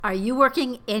Are you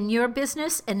working in your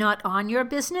business and not on your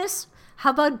business? How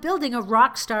about building a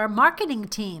Rockstar marketing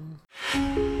team?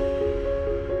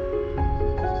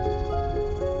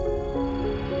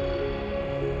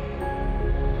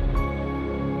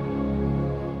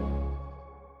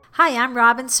 Hi, I'm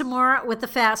Robin Samora with the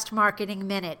Fast Marketing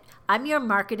Minute. I'm your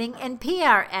marketing and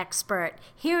PR expert,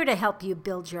 here to help you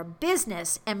build your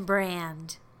business and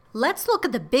brand. Let's look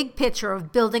at the big picture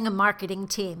of building a marketing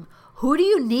team. Who do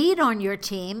you need on your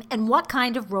team, and what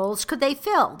kind of roles could they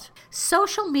fill?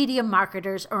 Social media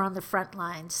marketers are on the front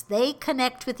lines. They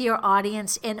connect with your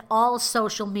audience in all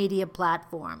social media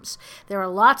platforms. There are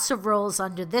lots of roles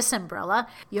under this umbrella.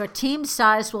 Your team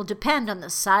size will depend on the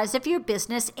size of your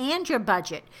business and your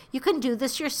budget. You can do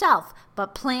this yourself,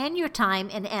 but plan your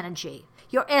time and energy.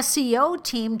 Your SEO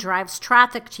team drives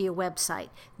traffic to your website.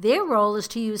 Their role is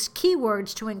to use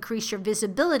keywords to increase your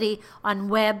visibility on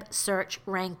web search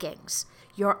rankings.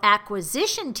 Your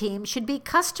acquisition team should be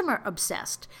customer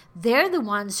obsessed. They're the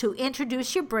ones who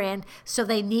introduce your brand, so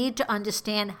they need to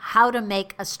understand how to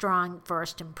make a strong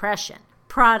first impression.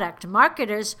 Product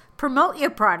marketers promote your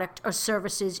product or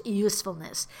service's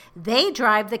usefulness. They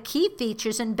drive the key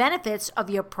features and benefits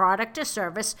of your product or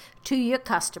service to your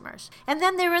customers. And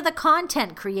then there are the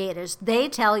content creators. They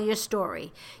tell your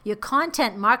story. Your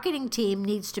content marketing team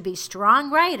needs to be strong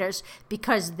writers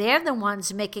because they're the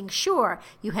ones making sure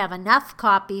you have enough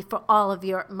copy for all of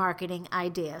your marketing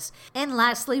ideas. And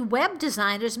lastly, web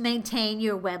designers maintain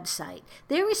your website.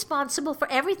 They're responsible for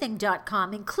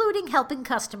everything.com, including helping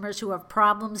customers who have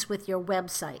problems with your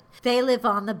website. They live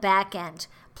on the back end.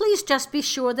 Please just be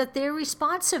sure that they're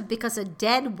responsive, because a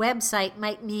dead website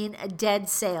might mean a dead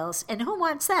sales, and who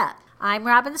wants that? I'm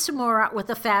Robin Samora with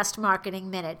the Fast Marketing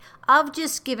Minute. I've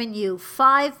just given you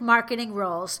 5 marketing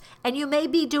roles, and you may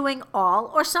be doing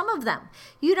all or some of them.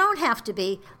 You don't have to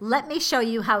be. Let me show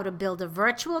you how to build a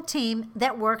virtual team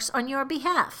that works on your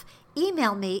behalf.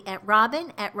 Email me at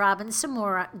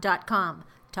robin@robinsamora.com.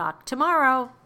 Talk tomorrow.